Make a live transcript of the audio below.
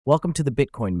Welcome to the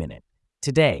Bitcoin Minute.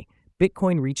 Today,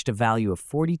 Bitcoin reached a value of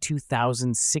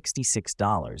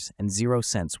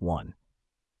 $42,066.00.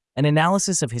 An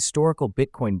analysis of historical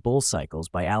Bitcoin bull cycles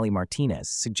by Ali Martinez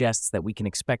suggests that we can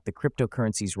expect the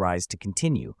cryptocurrency's rise to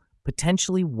continue,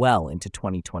 potentially well into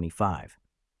 2025.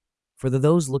 For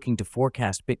those looking to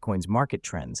forecast Bitcoin's market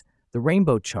trends, the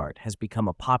rainbow chart has become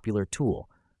a popular tool,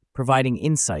 providing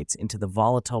insights into the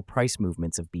volatile price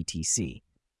movements of BTC.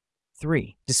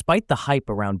 3. Despite the hype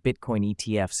around Bitcoin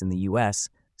ETFs in the US,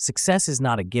 success is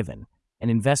not a given, and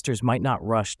investors might not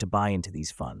rush to buy into these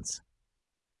funds.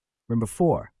 Number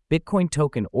 4. Bitcoin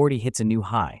token already hits a new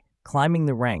high, climbing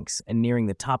the ranks and nearing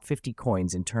the top 50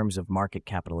 coins in terms of market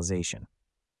capitalization.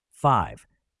 5.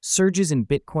 Surges in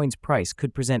Bitcoin's price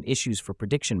could present issues for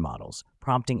prediction models,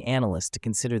 prompting analysts to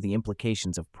consider the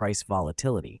implications of price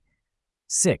volatility.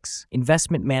 6.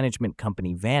 Investment management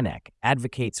company VanEck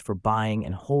advocates for buying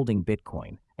and holding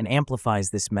Bitcoin and amplifies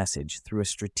this message through a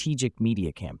strategic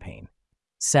media campaign.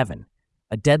 7.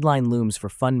 A deadline looms for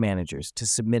fund managers to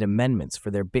submit amendments for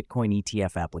their Bitcoin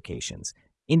ETF applications,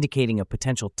 indicating a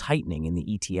potential tightening in the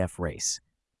ETF race.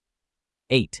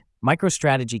 8.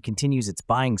 MicroStrategy continues its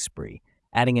buying spree,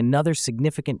 adding another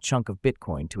significant chunk of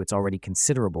Bitcoin to its already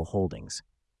considerable holdings.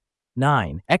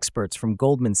 9. Experts from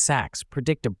Goldman Sachs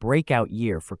predict a breakout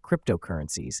year for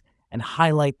cryptocurrencies and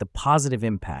highlight the positive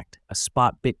impact a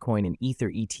spot Bitcoin and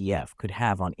Ether ETF could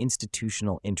have on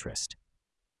institutional interest.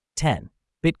 10.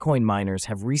 Bitcoin miners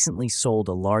have recently sold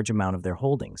a large amount of their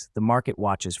holdings. The market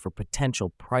watches for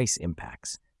potential price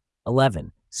impacts.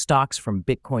 11. Stocks from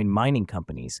Bitcoin mining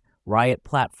companies, Riot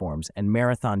Platforms, and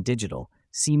Marathon Digital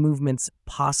see movements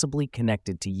possibly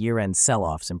connected to year-end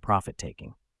sell-offs and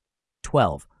profit-taking.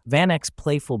 12. VanEck's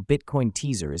playful Bitcoin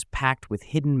teaser is packed with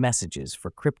hidden messages for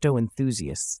crypto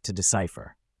enthusiasts to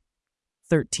decipher.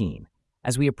 13.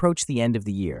 As we approach the end of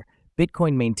the year,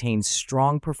 Bitcoin maintains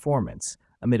strong performance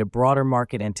amid a broader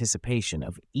market anticipation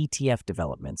of ETF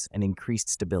developments and increased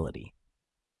stability.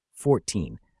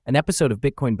 14. An episode of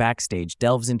Bitcoin Backstage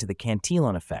delves into the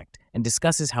Cantillon effect and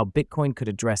discusses how Bitcoin could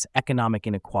address economic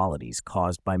inequalities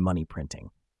caused by money printing.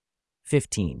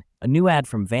 15. A new ad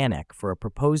from VanEck for a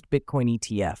proposed Bitcoin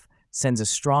ETF sends a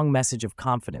strong message of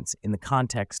confidence in the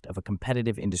context of a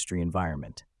competitive industry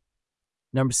environment.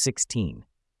 Number 16.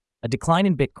 A decline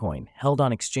in Bitcoin held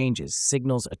on exchanges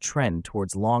signals a trend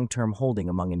towards long-term holding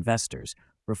among investors,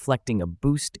 reflecting a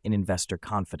boost in investor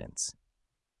confidence.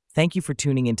 Thank you for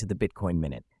tuning into the Bitcoin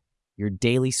Minute, your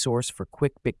daily source for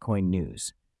quick Bitcoin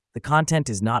news. The content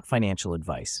is not financial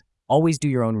advice. Always do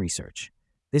your own research.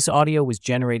 This audio was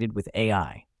generated with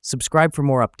AI. Subscribe for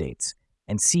more updates,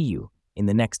 and see you in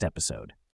the next episode.